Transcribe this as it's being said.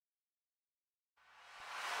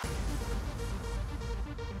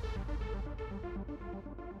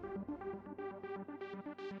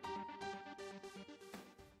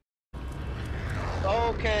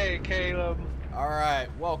Okay, Caleb. Alright,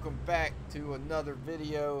 welcome back to another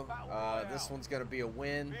video. This one's going to be a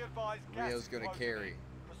win. Rio's going to carry.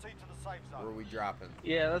 Where are we dropping?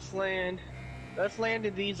 Yeah, let's land. Let's land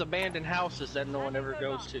in these abandoned houses that no one ever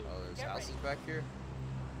goes to. Oh, there's houses back here?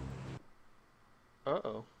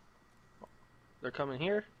 Uh-oh. They're coming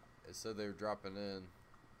here? It said they were dropping in.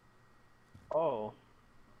 Oh.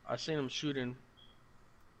 I seen them shooting.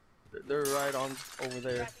 They're right on over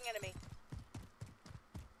there. Enemy.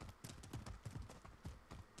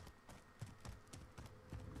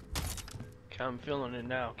 I'm feeling it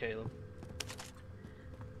now, Caleb.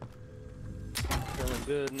 Feeling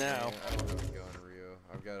good now. Man, I don't have a gun, Rio.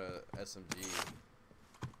 I've got a SMG.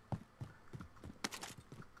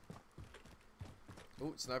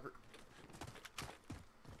 Oh, sniper.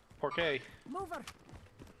 Porqué. Mover.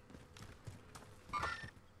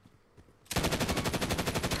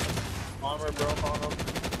 Armor broke on them.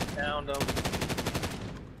 Downed them.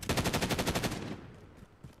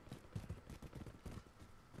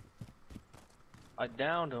 I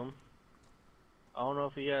downed him. I don't know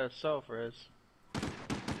if he had a self-res. That's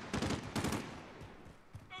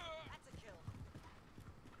a kill.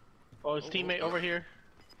 Oh, his teammate over here.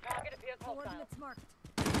 Target appears hostile. Marked.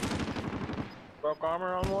 Broke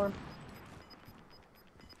armor on one.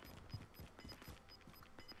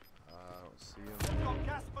 I don't see him. Got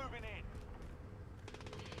gas moving in.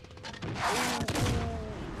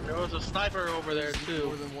 There was a sniper over there There's too.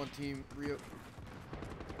 more than one team, Rio.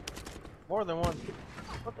 More than one.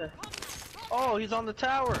 What the? Oh, he's on the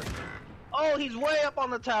tower. Oh, he's way up on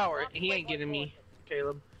the tower. He ain't getting me,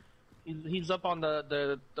 Caleb. He's up on the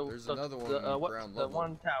There's another one on ground level. The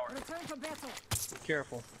one tower. Return from battle. Be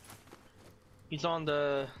careful. He's on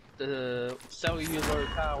the cellular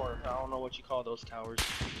tower. I don't know what you call those towers.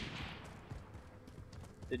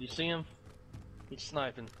 Did you see him? He's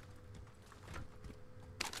sniping.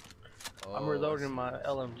 Oh, I'm reloading my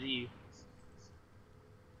LMG.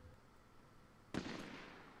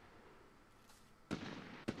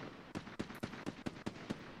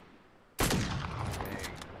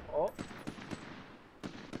 Oh.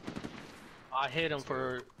 I hit him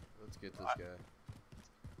for... Let's get this guy.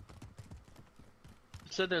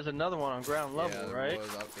 You said there's another one on ground level, yeah, there right?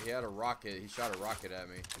 was. He had a rocket. He shot a rocket at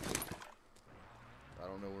me. I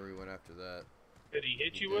don't know where he went after that. Did he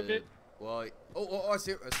hit you with it? Well, oh, I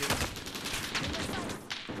see it. I see him.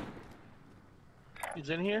 He's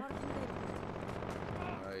in here?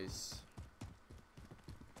 Nice.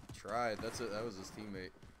 Tried. That was his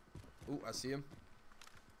teammate. Ooh, I see him.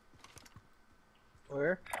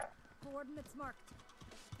 Where? Coordinates marked.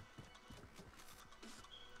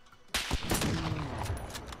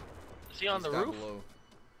 Is he on the down roof? Below.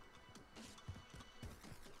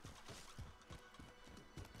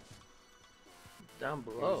 Down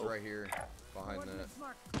below. He's right here, behind that.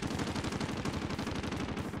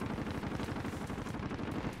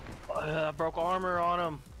 I broke armor on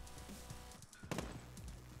him.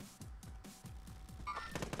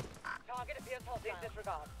 Target appears hostile.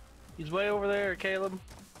 Disregard. He's way over there, Caleb.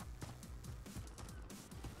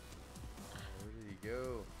 Where did he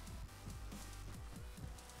go?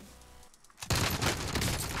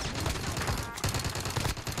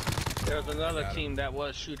 There's another team that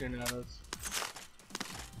was shooting at us.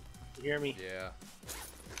 You hear me? Yeah.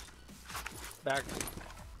 Back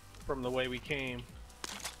from the way we came.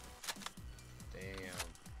 Damn.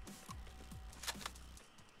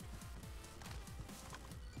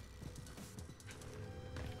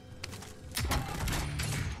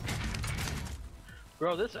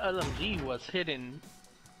 Bro, this LMG was hitting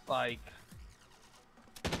like...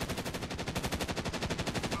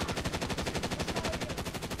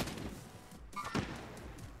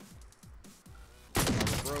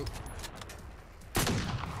 Broke.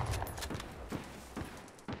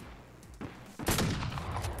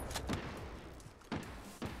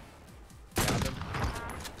 Got him.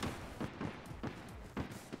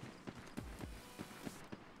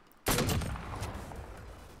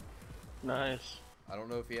 Nice. I don't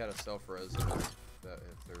know if he had a self-res if there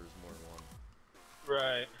was more than one.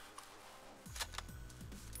 Right.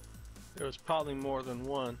 There was probably more than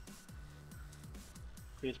one.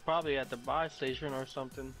 He's probably at the buy station or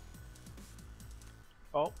something.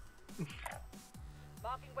 Oh.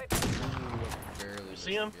 Marking waypoint. Barely. You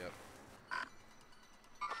see him?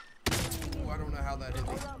 Yep. Ooh, I don't know how that hit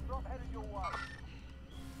me. Drop headed your way.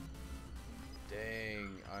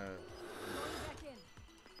 Dang, Going back in.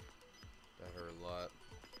 that hurt a lot.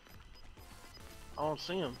 I don't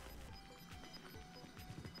see him.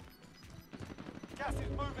 Gas is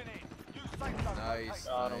moving in. Use Safe zone Nice,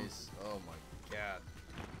 Got him. nice. Oh my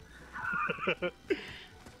god.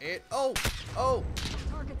 And oh!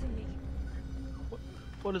 Targeting me.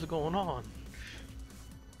 What is going on?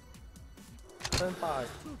 10-5.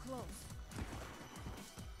 Too close.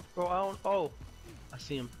 Bro, I don't. Oh, I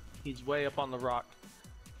see him. He's way up on the rock,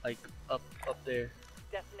 like up there.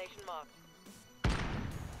 Destination marked.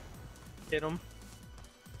 Hit him.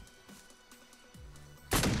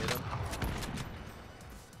 Hit him.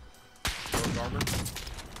 Broke armor.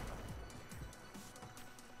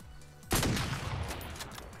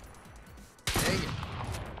 Dang it.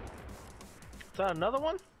 Is that another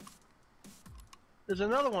one? There's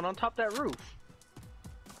another one on top of that roof.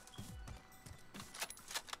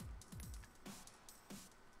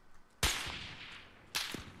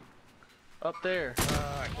 Up there.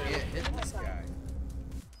 I can't hit this guy.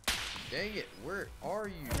 Dang it, where are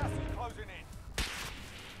you? Gas is closing in.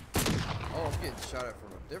 Oh, I'm getting shot at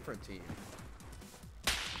from a different team.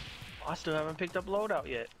 I still haven't picked up loadout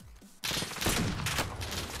yet.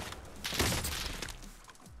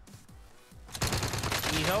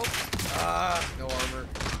 Need help? Ah, no armor.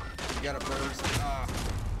 You got a burst. Ah.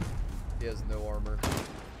 He has no armor.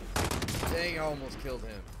 Dang, I almost killed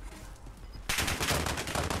him.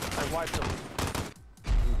 I wiped him.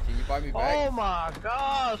 Ooh, can you buy me back? Oh my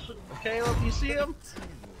gosh! Caleb, you see him?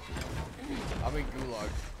 I'm in Gulag.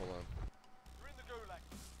 Hold on. You're in the gulag.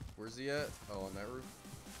 Where's he at? Oh, on that roof?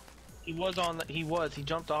 He was on the, he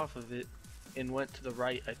jumped off of it and went to the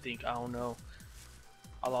right, I think. I don't know.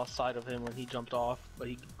 I lost sight of him when he jumped off, but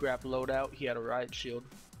he grabbed loadout. He had a riot shield.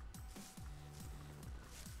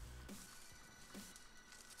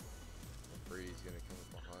 I'm afraid he's gonna come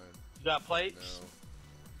up behind. You got plates? No.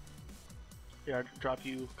 Here, I'll drop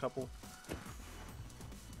you a couple.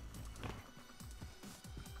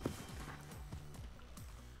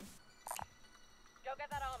 Go get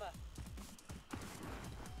that armor.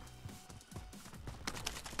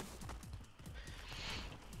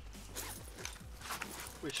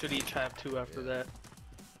 We should each have two after Yeah. that.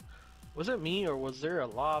 Was it me or was there a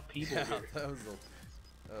lot of people Yeah, here? that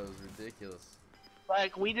was ridiculous.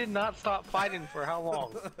 Like, we did not stop fighting for how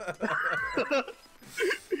long?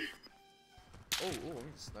 Oh, let me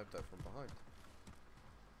snipe that from behind.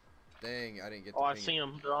 Dang, I didn't get to Oh, I ping see it.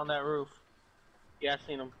 them. They're on that roof. Yeah, I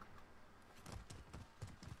seen them.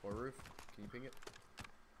 What roof? Can you ping it?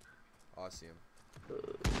 Oh, I see him.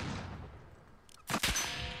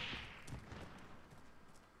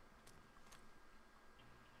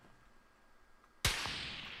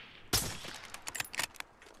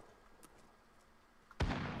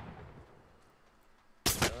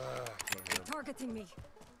 Can't hit him. Targeting me.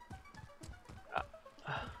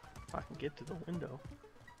 If I can get to the window.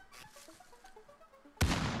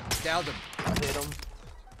 Downed him. I hit him.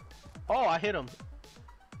 Oh, I hit him.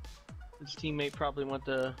 His teammate probably went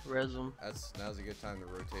to res him. Now's a good time to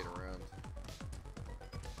rotate around.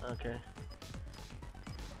 Okay.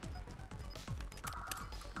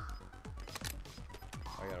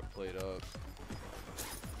 I gotta plate up.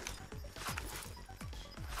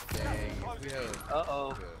 Dang, if we had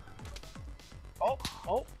Uh-oh. okay.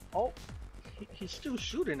 Oh. He's still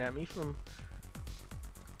shooting at me from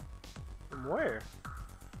where?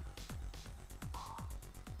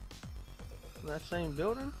 From that same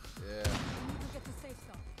building? Yeah. I need to get to safe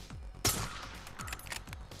zone.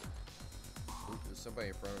 Oop, there's somebody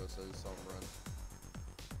in front of us. I just saw him run.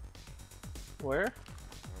 Where? I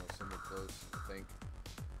don't know, somewhere close, I think.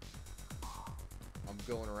 I'm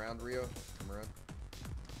going around, Rio. Come around.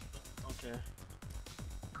 Okay.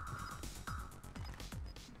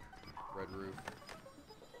 Red roof.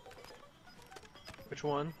 Which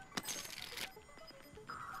one?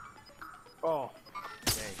 Oh.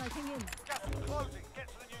 Dang. Sighting in. Gas is closing. Get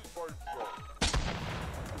to the news point.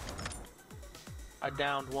 I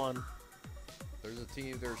downed one. There's a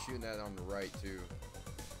team they're shooting at on the right, too.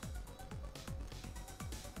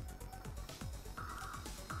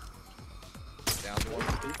 Down to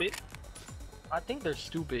one. Stupid? I think they're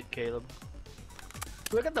stupid, Caleb.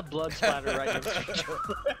 Look at the blood splatter right next to each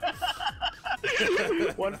other.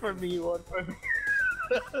 One for me, one for me.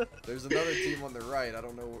 There's another team on the right. I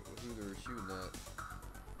don't know who they're shooting at.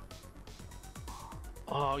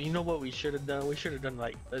 Oh, you know what we should have done? We should have done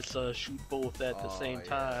like, let's shoot both at the Oh, same yeah.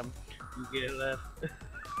 time. You get left.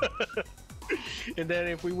 And then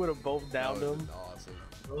if we would have both That downed would've them. been awesome.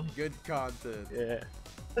 Good content. Yeah.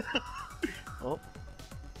 Oh.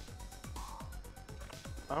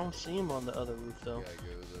 I don't see him on the other roof though. Gotta go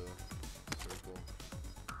the circle.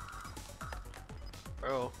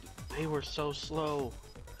 Bro, they were so slow.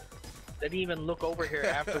 They didn't even look over here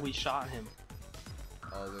after we shot him.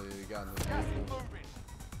 Oh, they got in the Gas is vehicle. moving.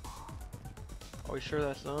 Are we sure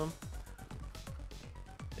that's them?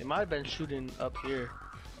 They might have been shooting up here.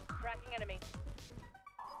 Tracking enemy.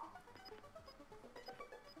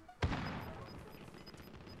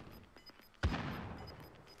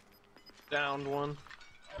 Downed one.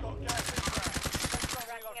 Got gas inbound. Safe zone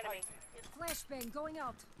Tracking enemy. relocated. Flashbang going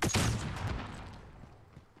out.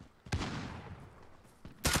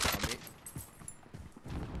 On me.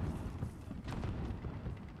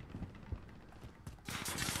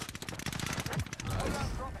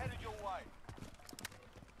 Nice. Drop headed your way.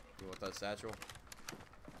 You want that satchel?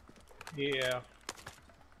 Yeah.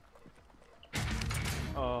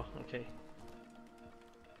 Oh, okay.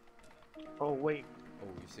 Oh wait, Oh,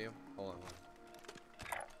 you see him? Hold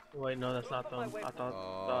on. wait, no, that's not them. I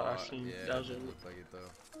thought I seen yeah, that was it looked like it though.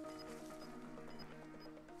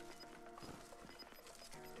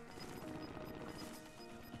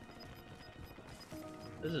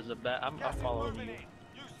 This is a bad. I'm Gas is following moving you. in.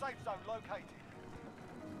 New safe zone located.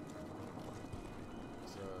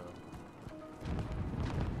 So,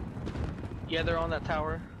 Yeah, they're on that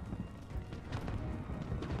tower.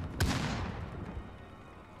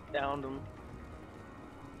 Downed them.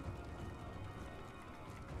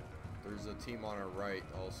 there's a team on our right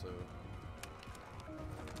also.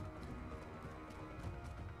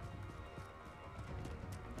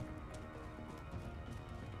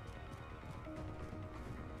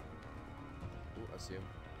 Ooh, I see him.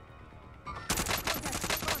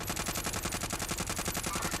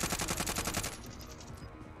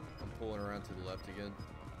 I'm pulling around to the left again.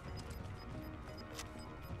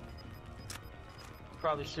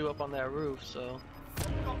 Probably shoot up on that roof, so.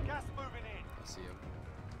 Got gas moving in. I see him.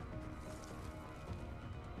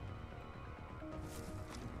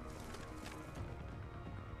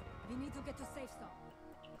 We need to get to safe zone.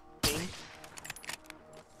 Ping.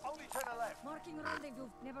 Only 10 left. Marking rendezvous.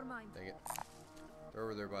 Never mind. Dang it. They're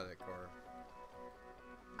over there by that car.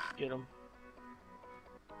 Get him.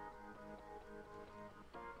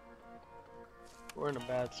 We're in a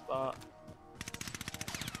bad spot.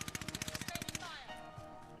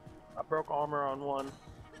 I broke armor on one.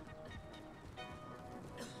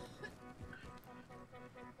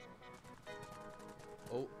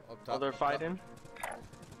 Oh, up top. Oh, they're up top. fighting.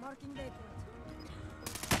 Marking waypoint.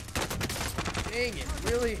 Dang it,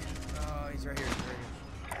 really? Oh, he's right here. He's right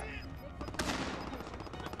here.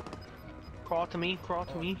 Crawl to me. Crawl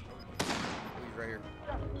to me. Oh, he's right here.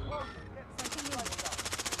 Sighting in.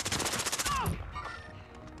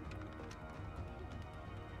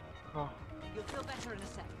 Oh, You'll feel better in a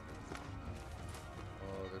sec.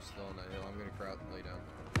 Oh, they're still on that hill. I'm gonna crouch and lay down.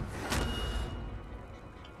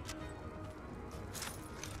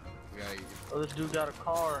 We gotta, oh, this dude got a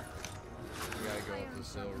car. we gotta go up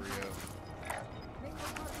this hill, Rio. Make your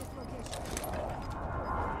target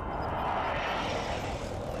location.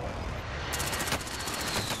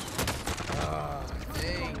 Ah,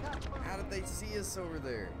 dang. How did they see us over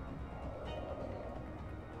there?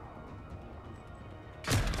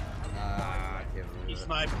 Ah, I can't He believe it.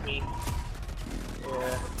 sniped me.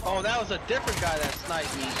 Yeah. Oh, that was a different guy that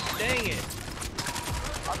sniped me. Dang it.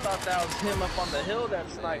 I thought that was him up on the hill that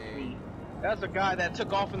sniped me. That's the guy that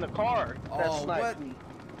took off in the car that Oh, sniped what? me.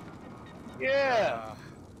 Yeah.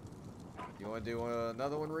 You wanna do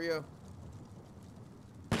another one, Rio?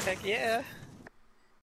 Heck yeah.